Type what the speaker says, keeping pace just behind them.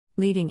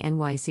Leading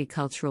NYC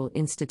cultural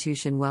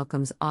institution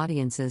welcomes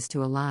audiences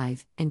to a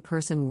live,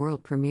 in-person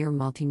world premiere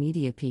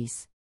multimedia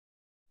piece.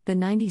 The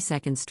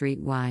 92nd Street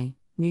Y,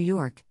 New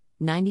York,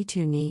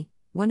 92NY,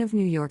 one of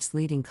New York's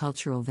leading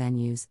cultural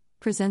venues,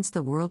 presents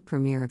the world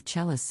premiere of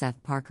cellist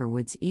Seth Parker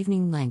Wood's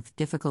evening-length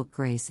Difficult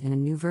Grace in a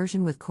new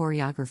version with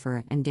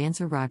choreographer and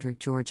dancer Roderick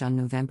George on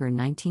November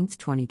 19,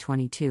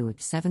 2022 at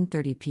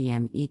 7:30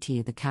 p.m. ET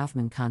at the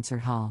Kaufman Concert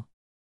Hall.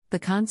 The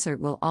concert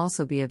will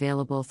also be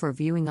available for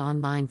viewing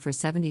online for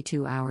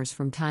 72 hours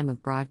from time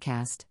of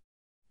broadcast.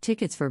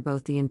 Tickets for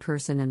both the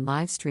in-person and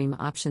live stream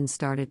options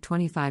start at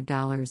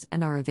 $25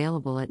 and are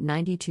available at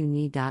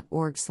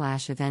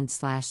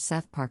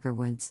 92ny.org/event/Seth Parker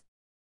Woods.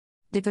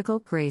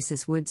 Difficult Grace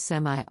is Wood's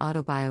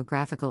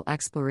semi-autobiographical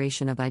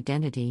exploration of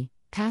identity,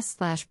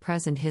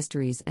 past/present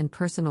histories and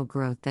personal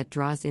growth that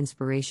draws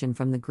inspiration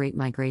from the Great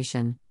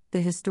Migration,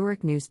 the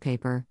historic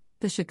newspaper,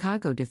 the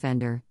Chicago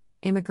Defender,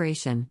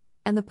 immigration,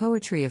 and the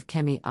poetry of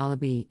Kemi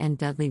Alabi and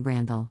Dudley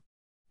Randall.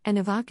 An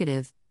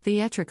evocative,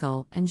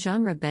 theatrical, and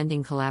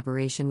genre-bending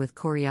collaboration with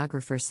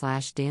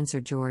choreographer/dancer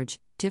George,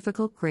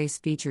 Difficult Grace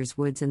features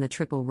Woods in the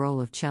triple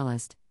role of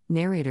cellist,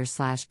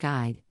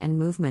 narrator/guide, and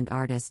movement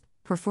artist,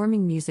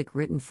 performing music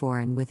written for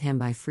and with him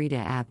by Frida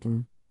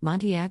Abden,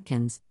 Monty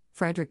Atkins,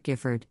 Frederick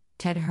Gifford,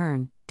 Ted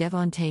Hearn,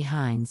 Devontae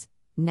Hines,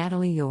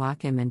 Natalie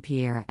Joachim and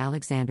Pierre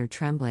Alexander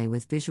Tremblay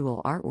with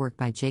visual artwork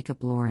by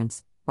Jacob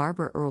Lawrence,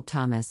 Barbara Earl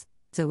Thomas,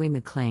 Zoe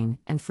McClain,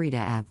 and Frida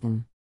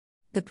Abden.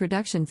 The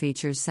production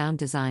features sound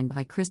design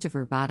by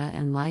Christopher Bada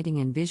and lighting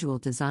and visual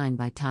design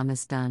by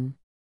Thomas Dunn.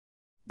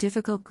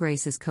 Difficult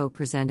Grace is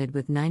co-presented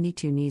with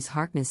 92NY's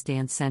Harkness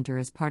Dance Center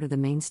as part of the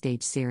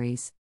Mainstage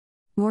series.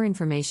 More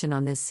information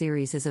on this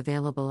series is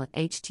available at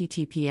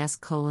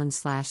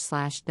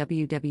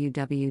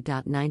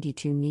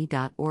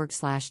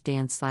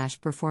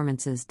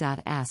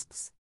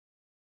https://www.92ny.org/dance/performances.asps.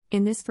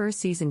 In this first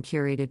season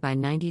curated by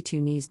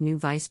 92NY's new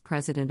Vice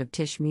President of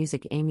Tisch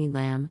Music Amy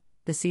Lamb,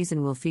 the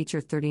season will feature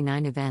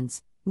 39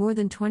 events, more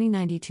than 20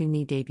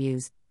 92NY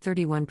debuts,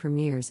 31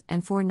 premieres,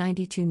 and 4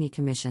 92NY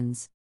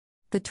commissions.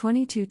 The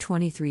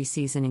 22-23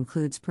 season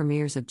includes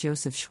premieres of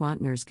Joseph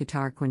Schwantner's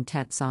guitar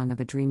quintet Song of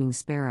a Dreaming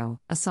Sparrow,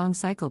 a song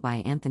cycle by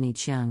Anthony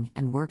Cheung,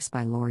 and works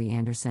by Laurie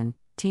Anderson,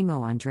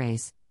 Timo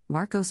Andres,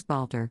 Marcos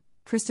Balter,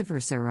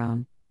 Christopher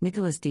Cerrone,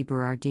 Nicholas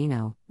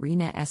DiBerardino,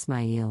 Rina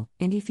Esmail,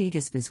 Indy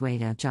Figas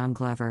Vizueta, John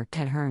Glover,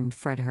 Ted Hearn,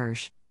 Fred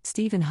Hirsch,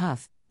 Stephen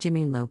Huff,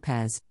 Jimmy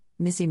Lopez,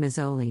 Missy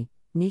Mazzoli,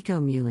 Nico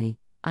Muley,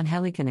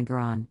 Angelica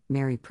Negron,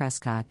 Mary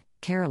Prescott,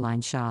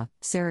 Caroline Shaw,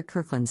 Sarah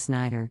Kirkland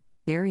Snyder,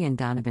 Darian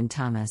Donovan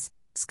Thomas,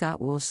 Scott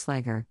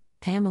Wolschlager,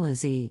 Pamela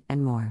Z.,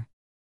 and more.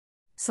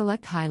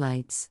 Select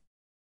highlights.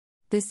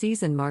 This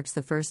season marks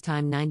the first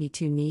time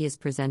 92NY is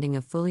presenting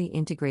a fully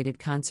integrated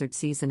concert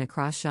season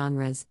across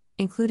genres,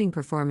 including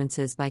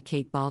performances by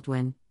Kate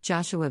Baldwin,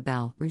 Joshua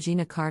Bell,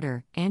 Regina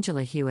Carter,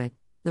 Angela Hewitt,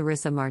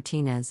 Larissa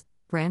Martinez,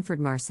 Branford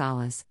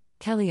Marsalis,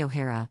 Kelly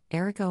O'Hara,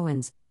 Eric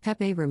Owens,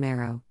 Pepe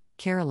Romero,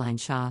 Caroline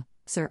Shaw,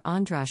 Sir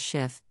Andras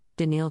Schiff,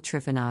 Daniil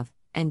Trifonov,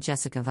 and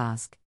Jessica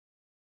Vosk.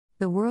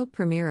 The world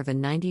premiere of a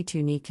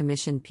 92NY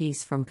commissioned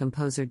piece from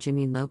composer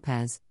Jimmy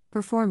Lopez,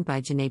 performed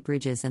by Janae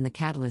Bridges and the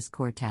Catalyst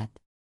Quartet.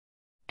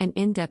 An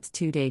in-depth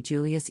two-day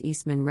Julius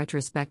Eastman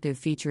retrospective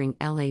featuring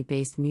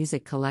LA-based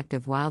music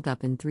collective Wild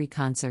Up in 3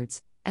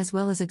 concerts, as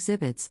well as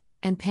exhibits,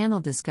 and panel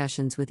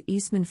discussions with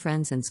Eastman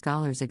friends and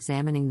scholars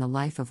examining the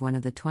life of one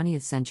of the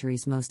 20th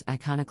century's most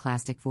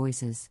iconoclastic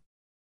voices.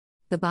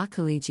 The Bach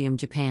Collegium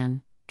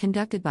Japan,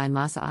 conducted by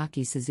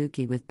Masaaki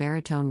Suzuki with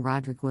baritone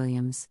Roderick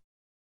Williams.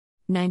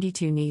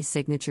 92NY's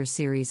signature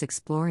series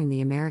exploring the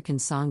American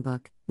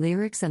songbook,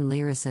 lyrics and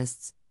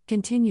lyricists,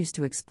 continues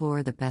to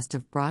explore the best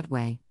of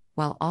Broadway,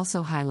 while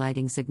also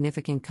highlighting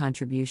significant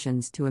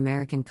contributions to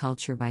American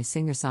culture by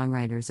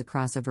singer-songwriters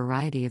across a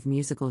variety of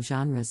musical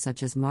genres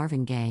such as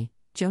Marvin Gaye,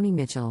 Joni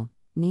Mitchell,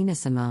 Nina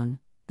Simone,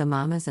 the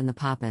Mamas and the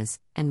Papas,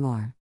 and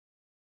more.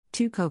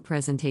 2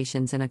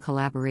 co-presentations and a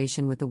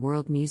collaboration with the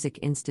World Music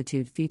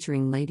Institute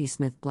featuring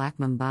Ladysmith Black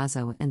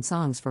Mambazo and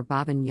songs for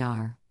Bobbin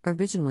Yar,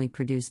 originally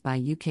produced by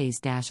UK's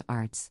Dash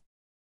Arts.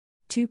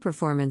 2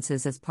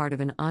 performances as part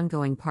of an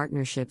ongoing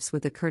partnerships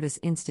with the Curtis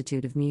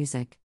Institute of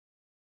Music.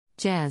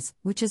 Jazz,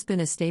 which has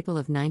been a staple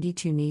of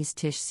 92NY's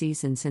Tisch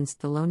season since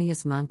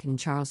Thelonious Monk and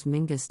Charles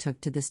Mingus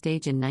took to the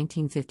stage in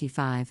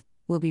 1955,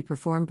 will be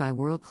performed by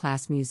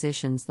world-class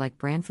musicians like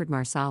Branford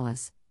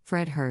Marsalis,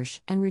 Fred Hirsch,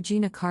 and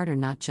Regina Carter,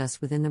 not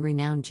just within the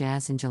renowned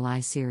Jazz in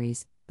July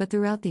series, but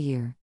throughout the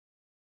year.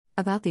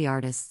 About the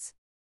artists.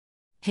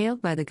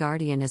 Hailed by The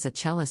Guardian as a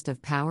cellist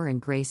of power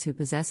and grace who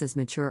possesses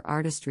mature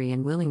artistry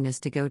and willingness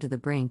to go to the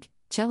brink,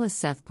 cellist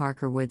Seth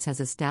Parker Woods has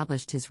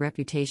established his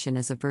reputation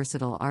as a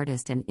versatile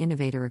artist and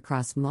innovator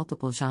across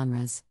multiple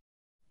genres.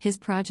 His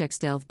projects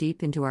delve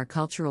deep into our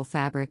cultural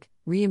fabric,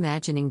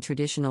 reimagining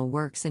traditional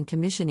works and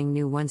commissioning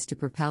new ones to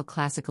propel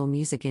classical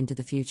music into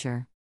the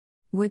future.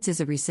 Woods is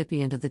a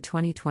recipient of the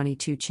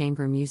 2022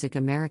 Chamber Music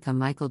America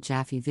Michael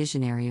Jaffe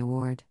Visionary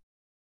Award.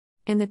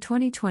 In the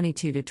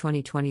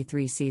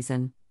 2022-2023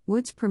 season,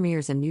 Woods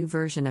premieres a new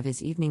version of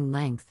his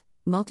evening-length,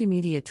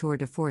 Multimedia Tour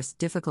de Force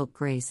Difficult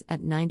Grace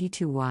at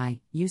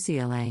 92Y,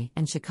 UCLA,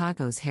 and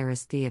Chicago's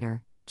Harris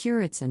Theater,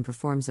 curates and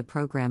performs a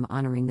program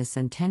honoring the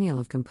centennial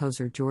of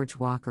composer George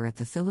Walker at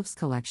the Phillips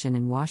Collection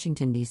in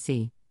Washington,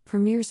 D.C.,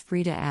 premieres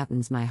Frida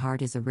Appen's My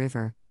Heart is a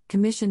River,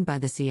 commissioned by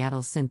the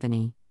Seattle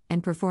Symphony,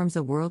 and performs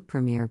a world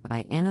premiere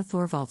by Anna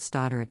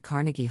Thorvaldsdottir at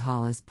Carnegie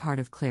Hall as part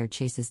of Claire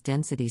Chase's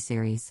Density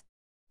series.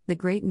 The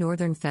Great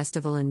Northern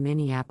Festival in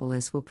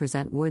Minneapolis will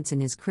present Woods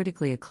in his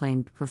critically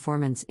acclaimed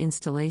performance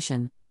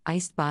installation,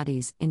 Iced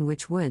Bodies, in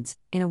which Woods,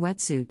 in a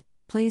wetsuit,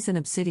 plays an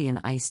obsidian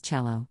ice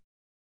cello.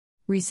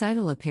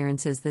 Recital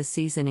appearances this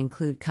season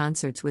include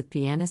concerts with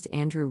pianist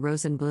Andrew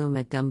Rosenblum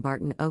at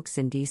Dumbarton Oaks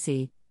in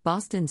D.C.,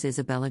 Boston's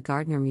Isabella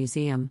Gardner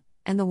Museum,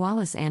 and the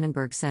Wallace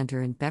Annenberg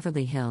Center in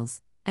Beverly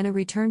Hills, and a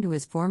return to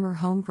his former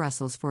home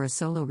Brussels for a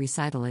solo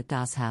recital at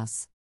Das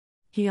Haus.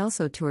 He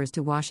also tours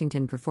to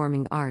Washington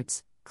Performing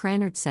Arts,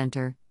 Krannert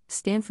Center,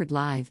 Stanford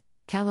Live,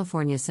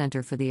 California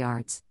Center for the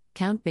Arts,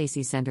 Count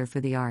Basie Center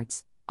for the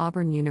Arts,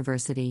 Auburn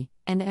University,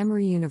 and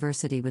Emory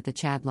University with the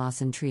Chad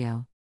Lawson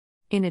Trio.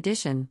 In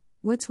addition,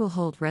 Woods will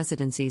hold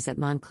residencies at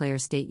Montclair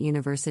State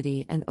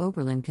University and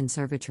Oberlin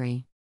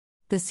Conservatory.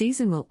 The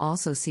season will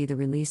also see the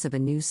release of a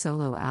new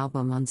solo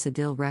album on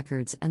Cedill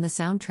Records and the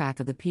soundtrack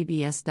of the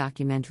PBS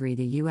documentary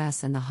The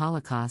U.S. and the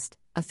Holocaust,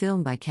 a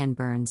film by Ken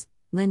Burns,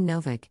 Lynn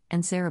Novick,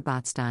 and Sarah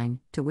Botstein,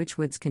 to which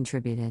Woods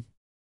contributed.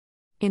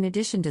 In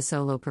addition to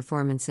solo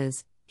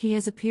performances, he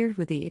has appeared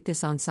with the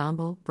Ichthys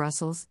Ensemble,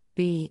 Brussels,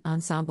 B.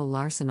 Ensemble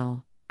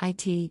L'Arsenal,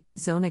 IT,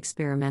 Zone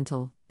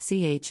Experimental,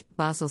 CH,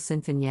 Basel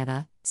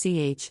Sinfonietta,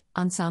 CH,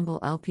 Ensemble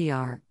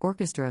LPR,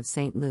 Orchestra of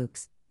St.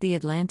 Luke's, the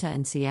Atlanta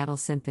and Seattle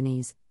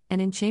Symphonies,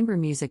 and in chamber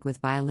music with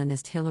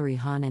violinist Hilary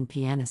Hahn and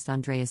pianist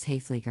Andreas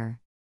Hayflieger.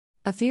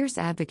 A fierce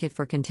advocate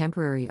for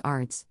contemporary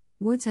arts,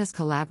 Woods has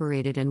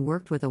collaborated and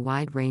worked with a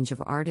wide range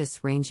of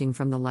artists ranging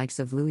from the likes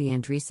of Louis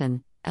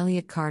Andriessen,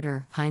 Elliot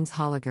Carter, Heinz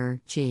Holliger,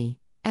 G.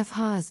 F.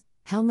 Haas,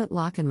 Helmut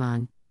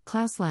Lachenmann,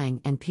 Klaus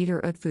Lang, and Peter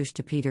Utfusch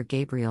to Peter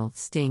Gabriel,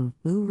 Sting,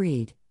 Lou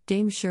Reed,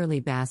 Dame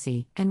Shirley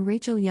Bassey, and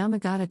Rachel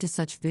Yamagata to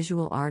such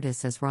visual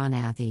artists as Ron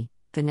Athey,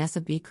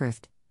 Vanessa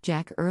Beecroft,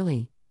 Jack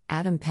Early,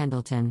 Adam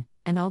Pendleton,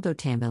 and Aldo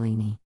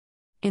Tambellini.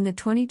 In the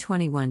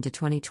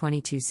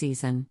 2021-2022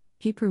 season,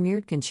 he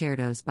premiered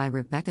concertos by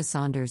Rebecca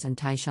Saunders and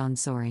Tyshawn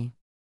Sorey.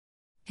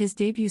 His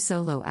debut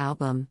solo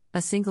album,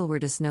 A Single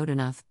Word Is Not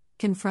Enough,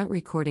 Confront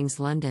Recordings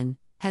London,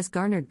 has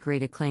garnered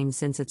great acclaim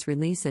since its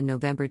release in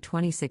November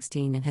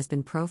 2016 and has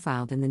been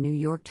profiled in the New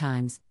York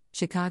Times,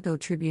 Chicago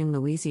Tribune,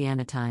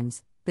 Louisiana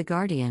Times, The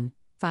Guardian,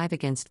 5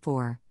 Against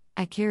 4,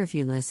 I Care If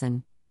You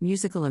Listen,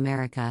 Musical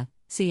America,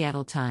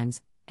 Seattle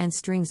Times, and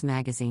Strings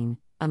Magazine,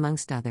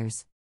 amongst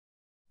others.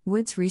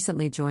 Woods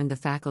recently joined the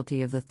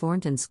faculty of the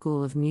Thornton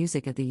School of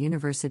Music at the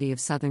University of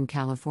Southern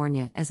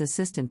California as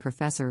assistant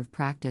professor of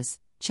practice,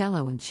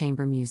 cello and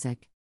chamber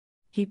music.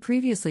 He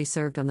previously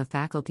served on the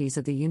faculties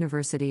of the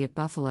University at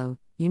Buffalo,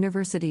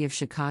 University of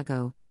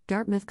Chicago,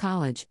 Dartmouth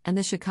College, and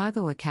the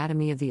Chicago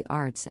Academy of the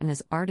Arts, and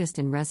as artist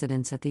in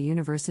residence at the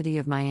University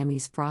of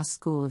Miami's Frost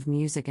School of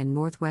Music and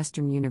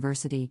Northwestern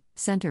University,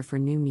 Center for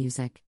New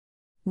Music.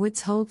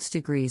 Woods holds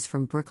degrees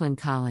from Brooklyn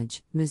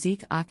College,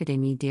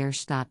 Musikakademie der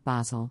Stadt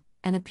Basel,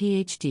 and a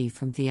Ph.D.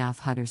 from THEOF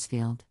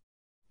Huddersfield.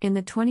 In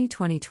the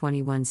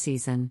 2020-21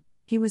 season,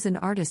 he was an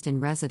artist in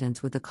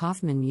residence with the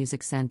Kaufman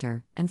Music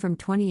Center, and from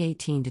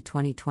 2018 to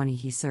 2020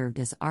 he served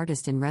as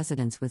artist in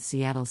residence with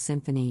Seattle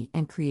Symphony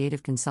and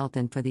creative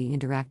consultant for the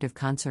Interactive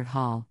Concert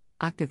Hall,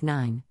 Octave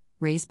 9,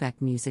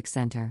 Raisbeck Music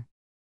Center.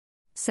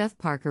 Seth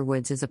Parker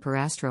Woods is a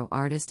Parastro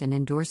artist and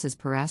endorses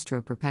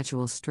Parastro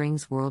Perpetual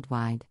Strings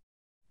worldwide.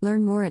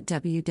 Learn more at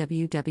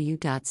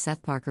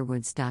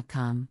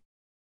www.sethparkerwoods.com.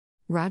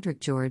 Roderick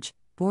George,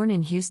 born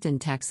in Houston,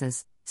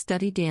 Texas,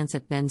 studied dance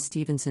at Ben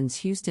Stevenson's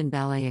Houston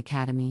Ballet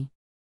Academy.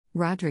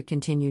 Roderick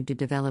continued to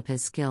develop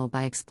his skill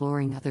by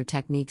exploring other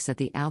techniques at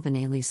the Alvin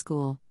Ailey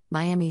School,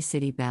 Miami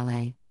City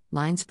Ballet,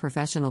 Line's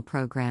professional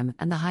program,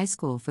 and the High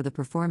School for the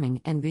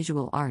Performing and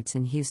Visual Arts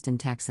in Houston,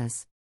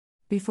 Texas.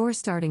 Before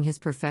starting his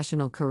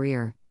professional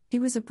career, he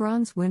was a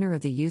bronze winner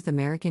of the Youth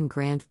American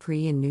Grand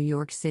Prix in New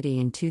York City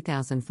in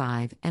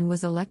 2005 and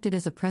was elected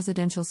as a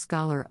presidential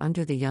scholar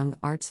under the Young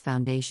Arts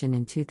Foundation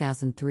in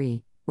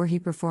 2003, where he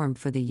performed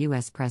for the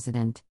U.S.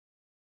 President.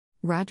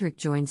 Roderick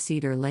joined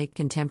Cedar Lake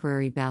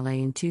Contemporary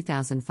Ballet in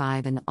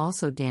 2005 and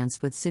also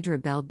danced with Sidra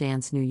Bell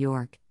Dance New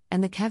York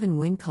and the Kevin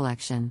Wynn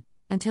Collection,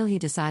 until he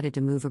decided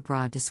to move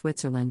abroad to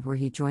Switzerland, where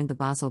he joined the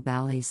Basel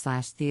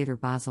Ballet/Theater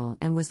Basel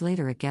and was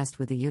later a guest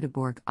with the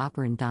Göteborg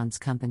Opera and Dance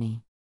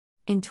Company.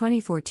 In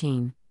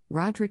 2014,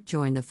 Roderick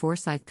joined the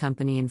Forsyth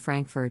Company in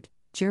Frankfurt,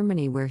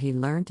 Germany, where he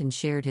learned and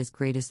shared his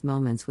greatest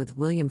moments with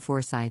William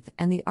Forsythe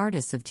and the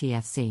artists of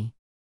TFC.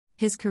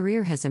 His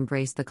career has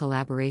embraced the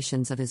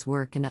collaborations of his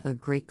work and other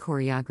great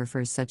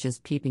choreographers such as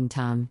Peeping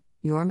Tom,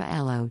 Jorma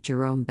Ello,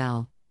 Jerome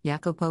Bell,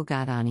 Jacopo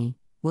Gattani,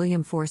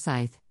 William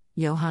Forsythe,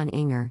 Johann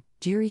Inger,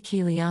 Jiri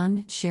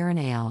Kilian, Sharon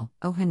Ayal,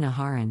 Ohan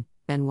Naharan,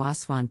 Benoit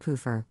Swan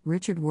Puffer,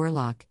 Richard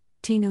Worlock,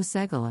 Tino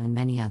Segel, and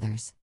many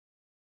others.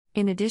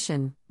 In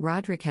addition,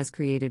 Roderick has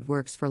created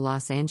works for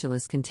Los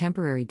Angeles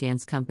Contemporary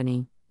Dance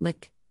Company,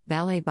 LIC,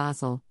 Ballet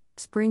Basel,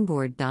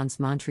 Springboard Danse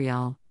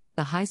Montreal,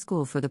 the High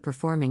School for the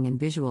Performing and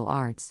Visual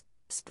Arts,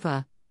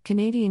 SPVA,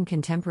 Canadian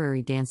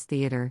Contemporary Dance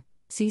Theatre,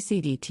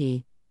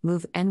 CCDT,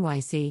 MOVE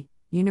NYC,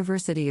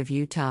 University of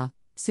Utah,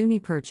 SUNY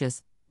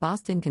Purchase,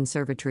 Boston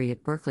Conservatory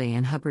at Berkeley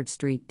and Hubbard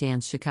Street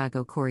Dance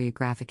Chicago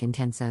Choreographic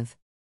Intensive.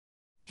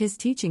 His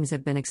teachings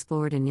have been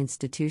explored in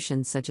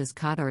institutions such as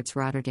Codarts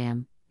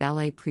Rotterdam,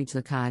 Ballet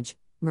Priedslagage,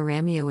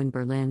 Maramio in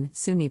Berlin,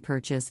 SUNY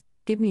Purchase,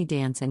 Give Me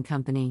Dance and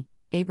Company,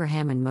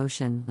 Abraham in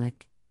Motion,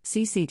 LIC,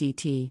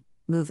 CCDT,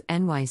 MOVE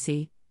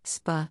NYC,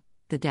 SPA,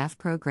 the DAF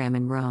program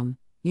in Rome,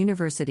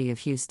 University of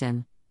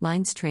Houston,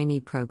 Lines Trainee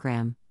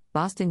Program,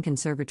 Boston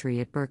Conservatory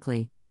at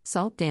Berkeley,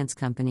 SALT Dance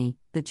Company,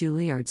 the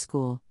Juilliard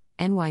School,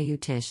 NYU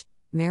Tisch,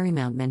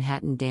 Marymount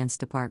Manhattan Dance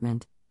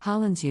Department,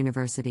 Hollins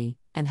University,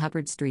 and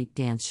Hubbard Street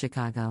Dance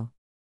Chicago.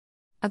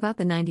 About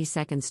the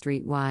 92nd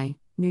Street Y,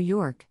 New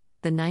York.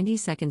 The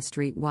 92nd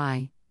Street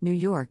Y, New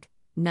York,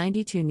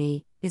 92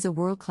 NY, is a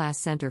world-class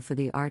center for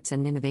the arts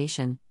and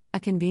innovation, a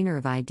convener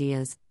of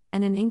ideas,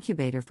 and an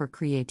incubator for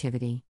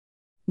creativity.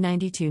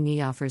 92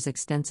 NY offers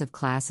extensive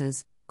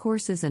classes,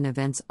 courses and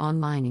events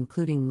online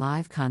including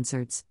live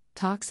concerts,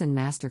 talks and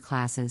master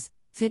classes,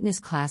 fitness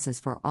classes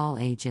for all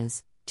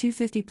ages,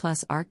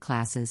 250+ art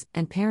classes,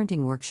 and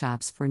parenting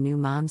workshops for new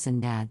moms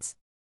and dads.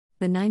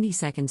 The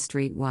 92nd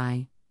Street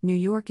Y, New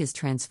York is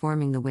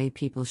transforming the way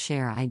people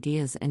share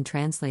ideas and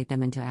translate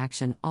them into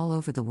action all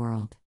over the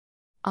world.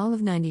 All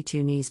of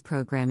 92 NY's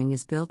programming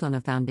is built on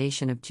a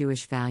foundation of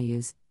Jewish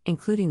values,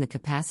 including the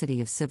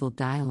capacity of civil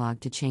dialogue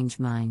to change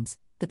minds,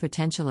 the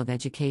potential of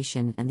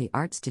education and the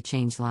arts to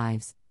change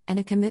lives, and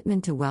a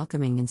commitment to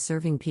welcoming and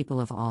serving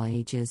people of all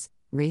ages,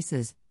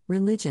 races,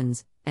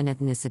 religions, and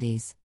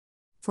ethnicities.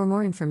 For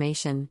more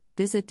information,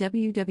 visit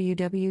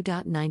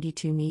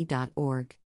www.92ny.org.